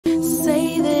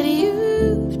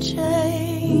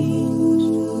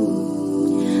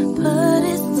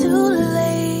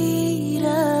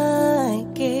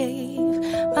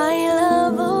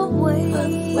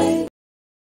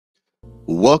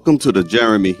Welcome to the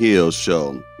Jeremy Hill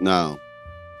Show. Now,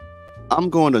 I'm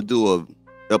going to do an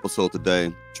episode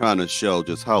today trying to show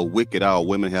just how wicked our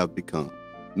women have become.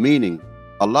 Meaning,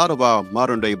 a lot of our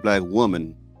modern day black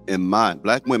women, in my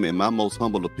most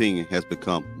humble opinion, has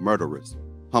become murderous,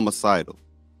 homicidal,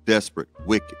 desperate,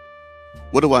 wicked.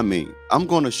 What do I mean? I'm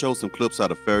going to show some clips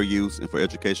out of fair use and for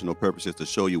educational purposes to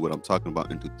show you what I'm talking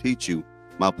about and to teach you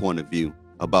my point of view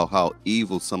about how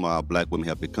evil some of our black women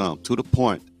have become, to the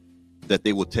point that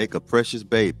they will take a precious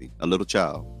baby, a little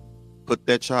child, put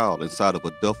that child inside of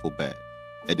a duffel bag,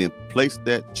 and then place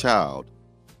that child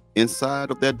inside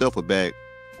of that duffel bag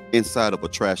inside of a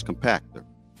trash compactor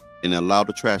and allow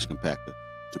the trash compactor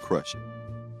to crush it.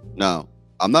 Now,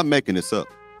 I'm not making this up.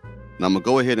 Now, I'm going to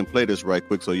go ahead and play this right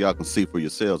quick so y'all can see for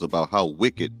yourselves about how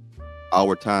wicked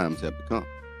our times have become.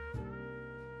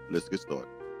 Let's get started.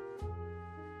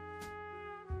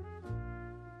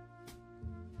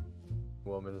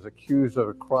 Woman is accused of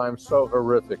a crime so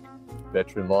horrific,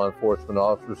 veteran law enforcement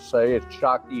officers say it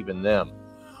shocked even them.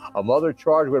 A mother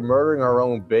charged with murdering her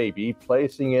own baby,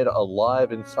 placing it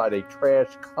alive inside a trash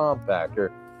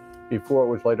compactor before it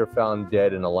was later found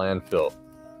dead in a landfill.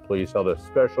 Police held a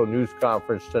special news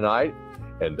conference tonight,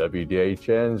 and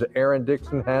WDHN's Aaron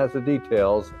Dixon has the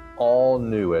details, all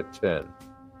new at 10.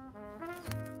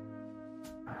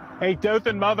 A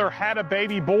Dothan mother had a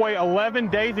baby boy 11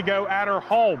 days ago at her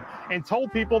home and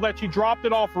told people that she dropped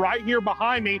it off right here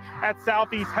behind me at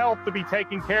Southeast Health to be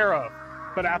taken care of.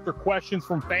 But after questions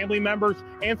from family members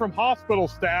and from hospital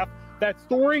staff, that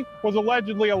story was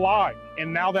allegedly a lie.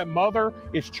 And now that mother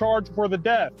is charged for the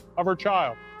death of her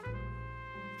child.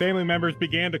 Family members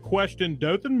began to question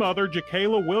Dothan mother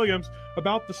Jakayla Williams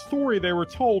about the story they were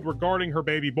told regarding her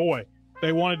baby boy.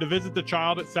 They wanted to visit the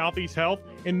child at Southeast Health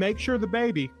and make sure the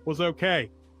baby was okay.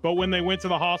 But when they went to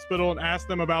the hospital and asked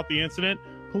them about the incident,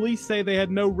 police say they had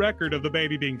no record of the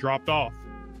baby being dropped off.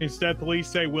 Instead, police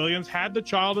say Williams had the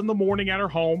child in the morning at her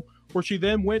home, where she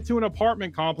then went to an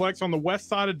apartment complex on the west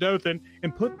side of Dothan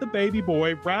and put the baby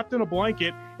boy wrapped in a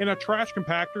blanket in a trash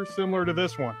compactor similar to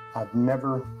this one. I've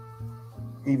never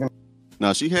even...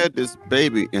 Now, she had this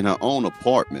baby in her own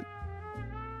apartment,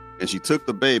 and she took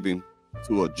the baby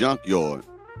to a junkyard,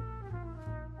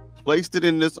 placed it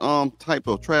in this type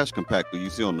of trash compactor you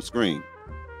see on the screen,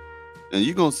 and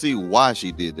you're gonna see why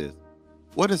she did this.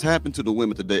 What has happened to the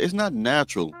women today? It's not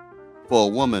natural for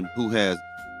a woman who has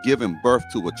given birth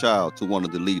to a child to want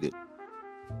to delete it.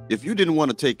 If you didn't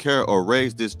want to take care or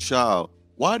raise this child,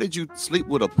 why did you sleep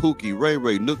with a Pookie, Ray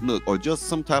Ray, Nook Nook, or just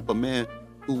some type of man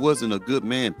who wasn't a good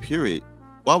man, period?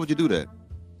 Why would you do that?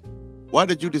 Why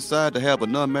did you decide to have a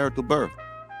non-marital birth?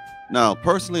 Now,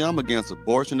 personally, I'm against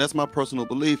abortion. That's my personal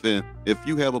belief. And if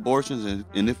you have abortions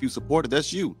and if you support it,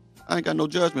 that's you. I ain't got no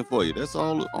judgment for you. That's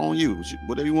all on you,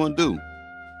 whatever you want to do.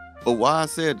 But why I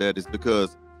said that is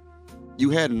because you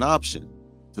had an option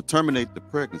to terminate the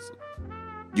pregnancy.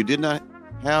 You did not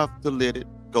have to let it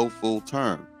go full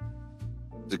term.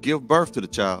 To give birth to the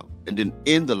child and then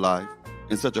end the life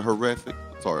in such a horrific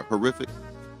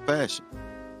fashion.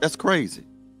 That's crazy.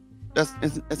 That's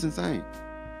insane.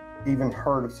 even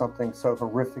heard of something so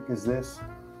horrific as this.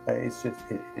 It's just,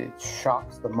 it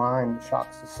shocks the mind, it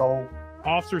shocks the soul.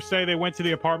 Officers say they went to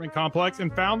the apartment complex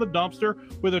and found the dumpster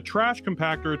with a trash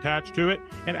compactor attached to it.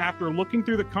 And after looking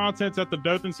through the contents at the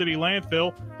Dothan City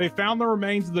landfill, they found the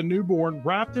remains of the newborn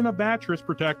wrapped in a mattress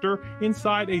protector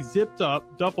inside a zipped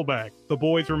up duffel bag. The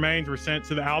boy's remains were sent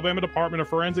to the Alabama Department of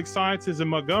Forensic Sciences in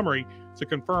Montgomery to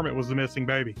confirm it was the missing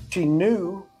baby. She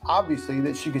knew, obviously,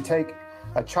 that she could take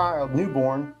a child,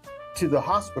 newborn, to the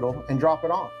hospital and drop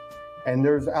it off. And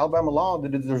there's Alabama law that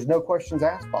there's no questions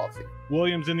asked policy.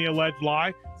 Williams, in the alleged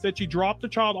lie, said she dropped the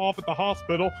child off at the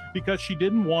hospital because she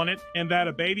didn't want it and that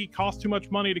a baby costs too much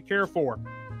money to care for.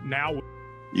 Now,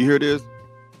 you hear this?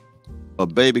 A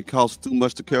baby costs too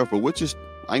much to care for, which is,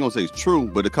 I ain't gonna say it's true,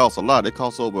 but it costs a lot. It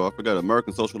costs over, I forgot,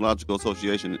 American Sociological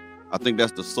Association. I think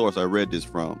that's the source I read this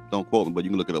from. Don't quote me, but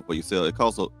you can look it up for yourself. It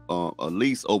costs at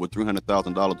least over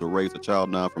 $300,000 to raise a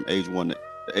child now from age 1 to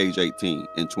age 18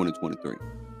 in 2023.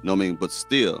 You know what I mean? But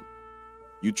still,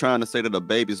 you trying to say that a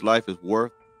baby's life is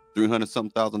worth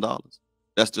 $300,000?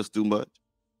 That's just too much.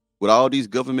 With all these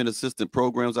government assistant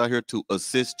programs out here to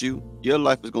assist you, your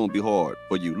life is going to be hard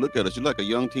for you. Look at us. You're like a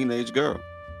young teenage girl.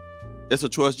 It's a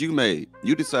choice you made.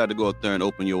 You decided to go out there and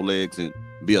open your legs and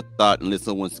be a thought and let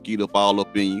someone skeet up all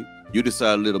up in you. You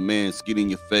decided to let a man skeet in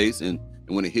your face, and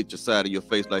when it hit your side of your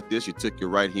face like this, you took your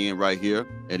right hand right here,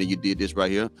 and then you did this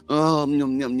right here.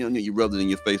 You rubbed it in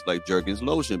your face like Jergens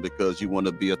lotion because you want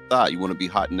to be a thought. You want to be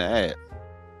hot in the ass.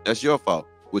 That's your fault.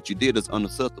 What you did is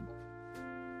unacceptable.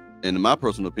 And in my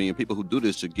personal opinion, people who do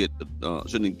this should get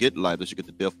shouldn't get life. They should get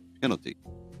the death penalty.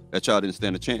 That child didn't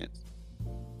stand a chance.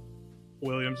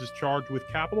 Williams is charged with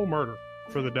capital murder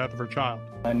for the death of her child.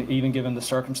 And even given the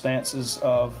circumstances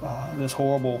of this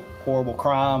horrible, horrible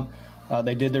crime,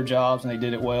 they did their jobs and they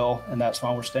did it well. And that's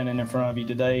why we're standing in front of you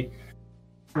today.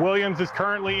 Williams is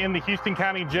currently in the Houston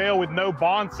County Jail with no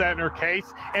bond set in her case,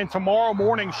 and tomorrow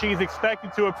morning she's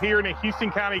expected to appear in a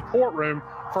Houston County courtroom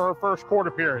for her first court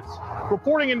appearance.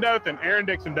 Reporting in Dothan, Aaron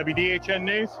Dixon, WDHN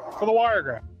News for the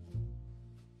Wiregrass.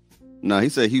 Now, he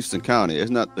said Houston County. It's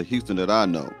not the Houston that I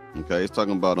know. Okay, it's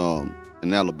talking about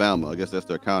in Alabama. I guess that's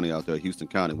their county out there, Houston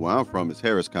County. Where I'm from is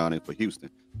Harris County for Houston.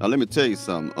 Now, let me tell you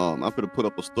something. I'm going to put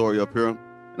up a story up here, and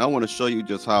I want to show you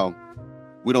just how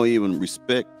we don't even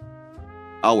respect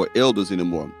our elders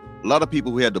anymore. A lot of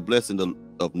people who had the blessing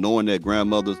of knowing their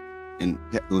grandmothers and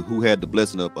who had the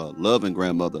blessing of loving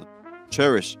grandmother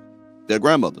cherish their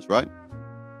grandmothers, right?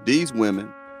 These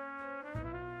women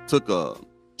took a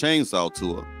chainsaw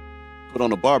to her, put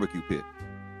on a barbecue pit.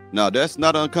 Now, that's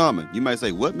not uncommon. You might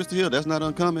say, what, Mr. Hill? That's not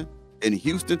uncommon. In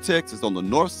Houston, Texas, on the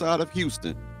north side of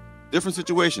Houston, different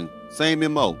situation, same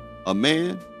MO. A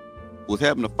man was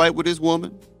having a fight with his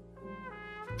woman,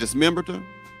 dismembered her,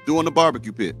 threw on the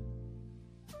barbecue pit.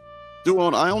 I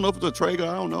don't know if it's a Traeger,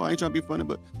 I don't know, I ain't trying to be funny,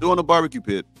 but threw on the barbecue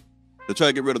pit to try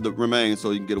to get rid of the remains so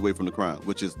you can get away from the crime,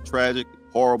 which is tragic,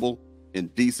 horrible,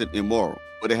 indecent, immoral.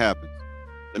 But it happens.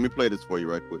 Let me play this for you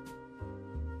right quick.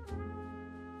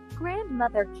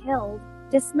 Grandmother killed,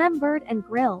 dismembered, and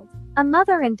grilled. A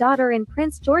mother and daughter in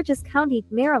Prince George's County,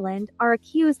 Maryland, are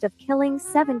accused of killing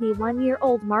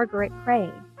 71-year-old Margaret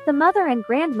Craig, the mother and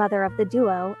grandmother of the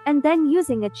duo, and then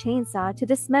using a chainsaw to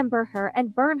dismember her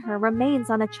and burn her remains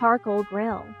on a charcoal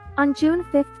grill. On June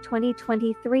 5,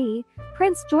 2023,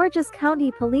 Prince George's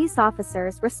County police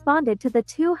officers responded to the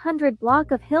 200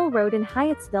 block of Hill Road in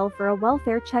Hyattsville for a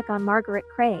welfare check on Margaret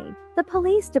Craig. The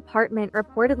police department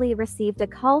reportedly received a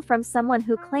call from someone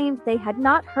who claimed they had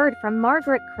not heard from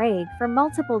Margaret Craig for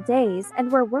multiple days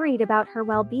and were worried about her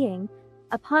well-being.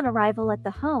 Upon arrival at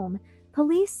the home,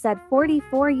 police said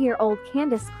 44-year-old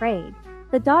Candace Craig,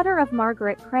 the daughter of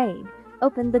Margaret Craig,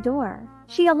 opened the door.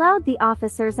 She allowed the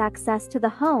officers access to the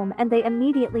home and they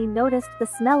immediately noticed the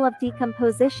smell of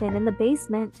decomposition in the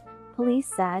basement, police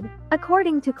said.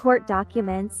 According to court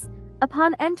documents,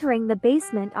 upon entering the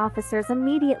basement, officers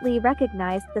immediately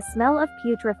recognized the smell of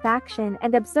putrefaction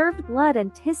and observed blood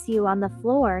and tissue on the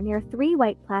floor near 3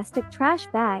 white plastic trash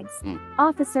bags.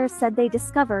 Officers said they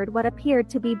discovered what appeared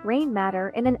to be brain matter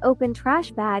in an open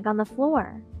trash bag on the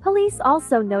floor. Police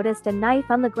also noticed a knife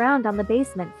on the ground on the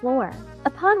basement floor.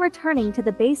 Upon returning to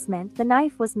the basement, the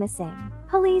knife was missing.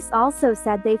 Police also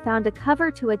said they found a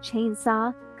cover to a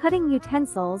chainsaw, cutting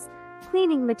utensils,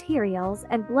 cleaning materials,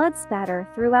 and blood spatter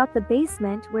throughout the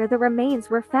basement where the remains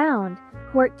were found.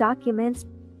 Court documents.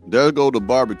 There go the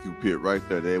barbecue pit right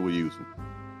there they were using.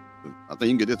 I think you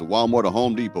can get this at Walmart or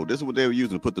Home Depot. This is what they were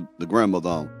using to put the grandmother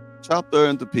on. Chopped her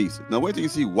into pieces. Now wait till you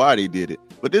see why they did it.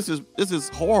 But this is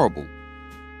horrible.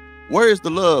 Where is the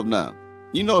love now?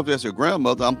 You know, if that's your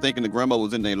grandmother, I'm thinking the grandmother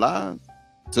was in their lives,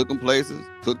 took them places,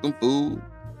 took them food.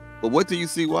 But wait till you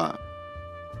see why.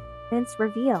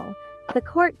 Reveal. The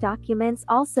court documents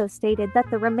also stated that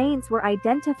the remains were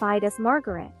identified as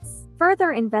Margaret's.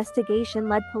 Further investigation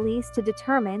led police to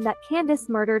determine that Candace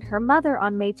murdered her mother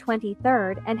on May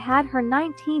 23rd and had her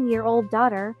 19-year-old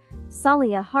daughter,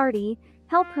 Salia Hardy,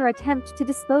 help her attempt to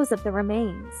dispose of the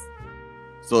remains.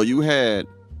 So you had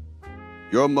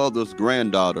your mother's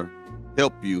granddaughter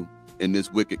help you in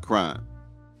this wicked crime.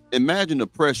 Imagine the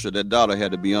pressure that daughter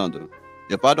had to be under.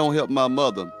 If I don't help my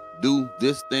mother do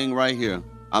this thing right here,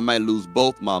 I might lose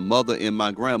both my mother and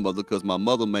my grandmother because my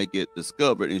mother may get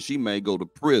discovered and she may go to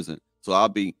prison. So I'll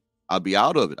be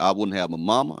out of it. I wouldn't have my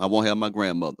mama. I won't have my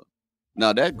grandmother.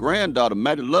 Now that granddaughter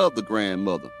might love the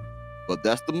grandmother, but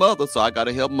that's the mother, so I got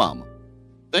to help mama.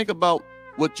 Think about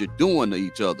what you're doing to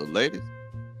each other, ladies.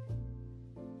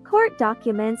 Court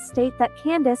documents state that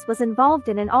Candace was involved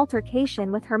in an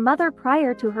altercation with her mother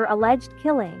prior to her alleged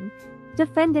killing.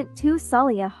 Defendant 2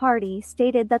 Salia Hardy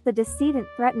stated that the decedent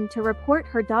threatened to report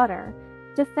her daughter,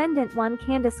 Defendant 1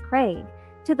 Candace Craig,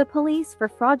 to the police for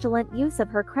fraudulent use of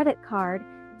her credit card.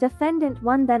 Defendant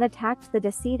 1 then attacked the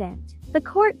decedent. The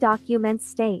court documents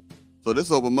state. So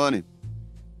this over money.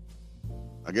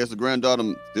 I guess the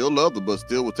granddaughter still loved her, but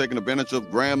still was taking advantage of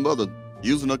grandmother,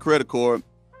 using her credit card,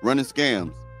 running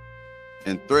scams,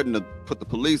 and threatened to put the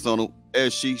police on her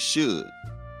as she should.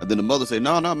 And then the mother said,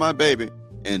 no, not my baby,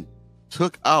 and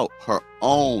took out her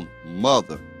own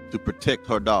mother to protect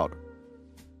her daughter.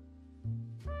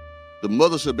 The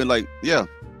mother should have been like, yeah,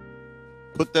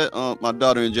 Put that my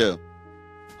daughter in jail.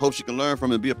 Hope she can learn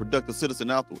from it and be a productive citizen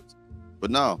afterwards.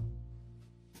 But no.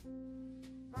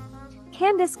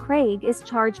 Candace Craig is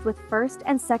charged with first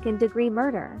and second degree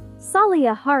murder.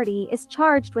 Salia Hardy is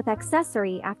charged with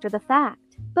accessory after the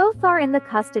fact. Both are in the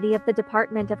custody of the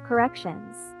Department of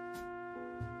Corrections.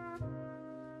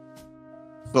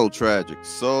 So tragic.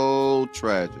 So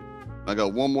tragic. I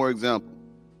got one more example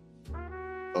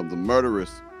of the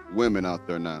murderous women out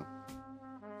there now.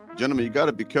 Gentlemen, you got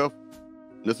to be careful.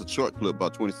 This is a short clip,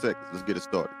 about 20 seconds. Let's get it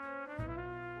started.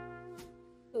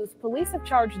 Police have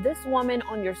charged this woman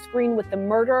on your screen with the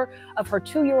murder of her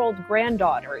 2-year-old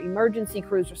granddaughter. Emergency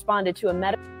crews responded to a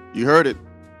medical... You heard it.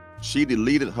 She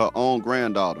deleted her own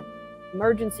granddaughter.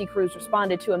 Emergency crews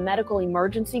responded to a medical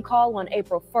emergency call on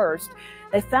April 1st.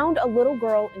 They found a little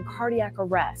girl in cardiac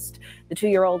arrest. The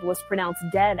 2-year-old was pronounced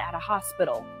dead at a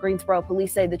hospital. Greensboro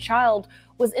police say the child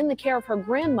was in the care of her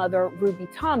grandmother, Ruby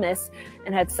Thomas,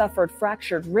 and had suffered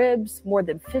fractured ribs, more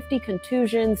than 50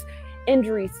 contusions,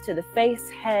 injuries to the face,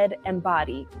 head, and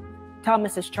body.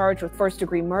 Thomas is charged with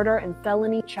first-degree murder and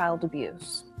felony child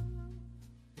abuse.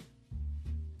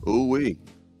 Ooh-wee.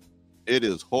 It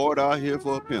is hard out here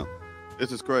for a pimp.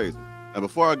 This is crazy. And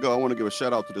before I go, I want to give a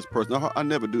shout out to this person. I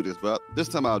never do this, but this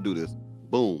time I'll do this.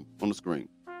 Boom, on the screen.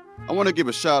 I want to give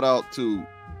a shout out to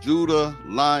Judah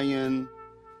Lion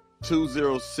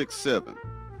 2067.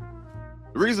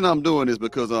 The reason I'm doing this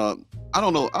because I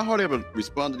don't know, I hardly ever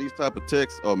respond to these type of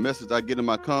texts or messages I get in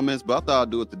my comments, but I thought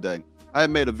I'd do it today. I had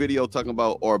made a video talking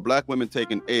about are black women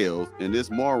taking L's, and this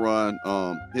moron,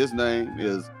 his name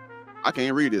is, I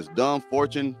can't read this, Dumb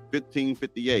Fortune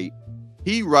 1558.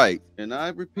 He writes, and I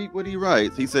repeat what he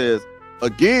writes. He says,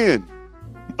 again,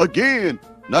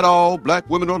 not all black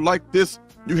women are like this.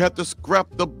 You have to scrap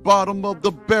the bottom of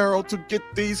the barrel to get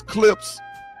these clips.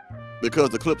 Because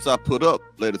the clips I put up,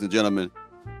 ladies and gentlemen,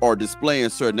 are displaying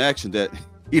certain action that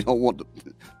he don't want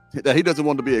to, that he doesn't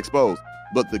want to be exposed.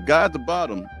 But the guy at the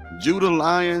bottom, Judah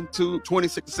Lion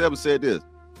 2067, said this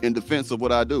in defense of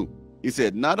what I do. He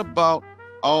said, not about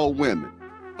all women,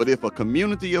 but if a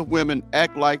community of women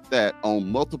act like that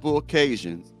on multiple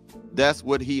occasions, that's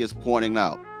what he is pointing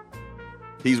out.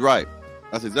 He's right.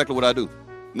 That's exactly what I do.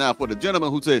 Now, for the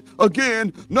gentleman who said,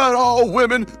 again, not all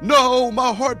women, no,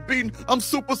 my heart beating, I'm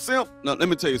super simp. Now, let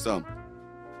me tell you something.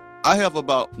 I have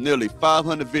about nearly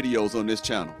 500 videos on this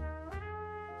channel.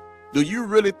 Do you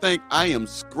really think I am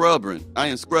scrubbing,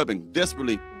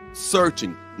 desperately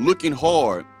searching, looking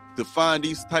hard to find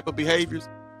these type of behaviors?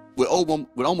 With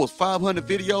almost 500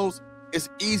 videos, it's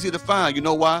easy to find. You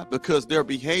know why? Because their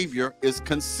behavior is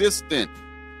consistent.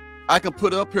 I can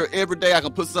put up here every day. I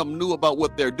can put something new about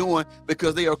what they're doing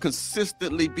because they are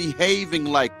consistently behaving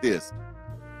like this.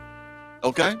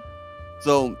 Okay?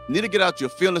 So, need to get out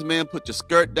your feelings, man. Put your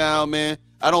skirt down, man.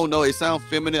 I don't know. It sounds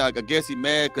feminine. I guess he's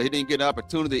mad because he didn't get an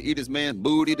opportunity to eat his man's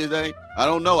booty today. I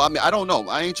don't know. I mean, I don't know.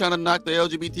 I ain't trying to knock the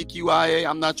LGBTQIA.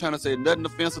 I'm not trying to say nothing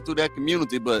offensive to that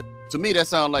community, but to me, that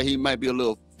sounds like he might be a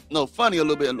little, funny, a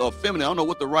little bit feminine. I don't know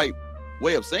what the right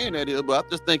way of saying that is, but I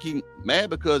just think he's mad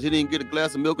because he didn't get a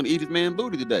glass of milk and eat his man's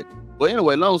booty today. But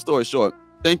anyway, long story short,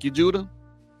 thank you, Judah,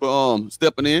 for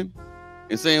stepping in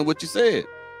and saying what you said.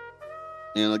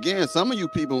 And again, some of you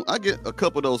people, I get a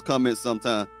couple of those comments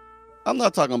sometimes. I'm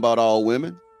not talking about all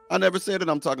women. I never said that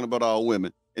I'm talking about all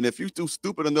women. And if you're too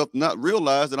stupid enough to not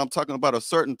realize that I'm talking about a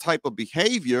certain type of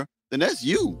behavior, then that's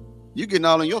you. You getting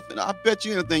all in your, I bet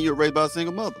you anything you're raised by a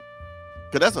single mother.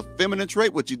 Because that's a feminine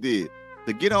trait what you did.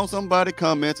 To get on somebody's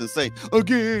comments and say,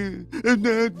 again,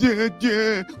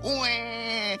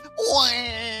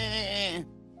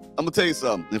 I'm gonna tell you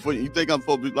something. If you think I'm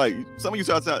supposed to be like, some of you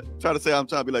try to say I'm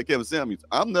trying to be like Kevin Samuels.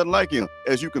 I'm nothing like him,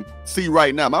 as you can see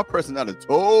right now. My personality is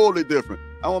totally different.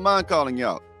 I don't mind calling you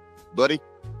out, buddy.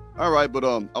 All right, but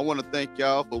I want to thank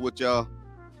y'all for what y'all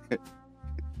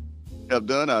have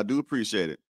done. I do appreciate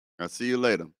it. I'll see you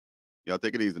later. Y'all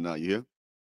take it easy now. You hear?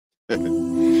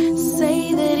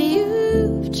 Say that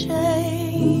you've changed.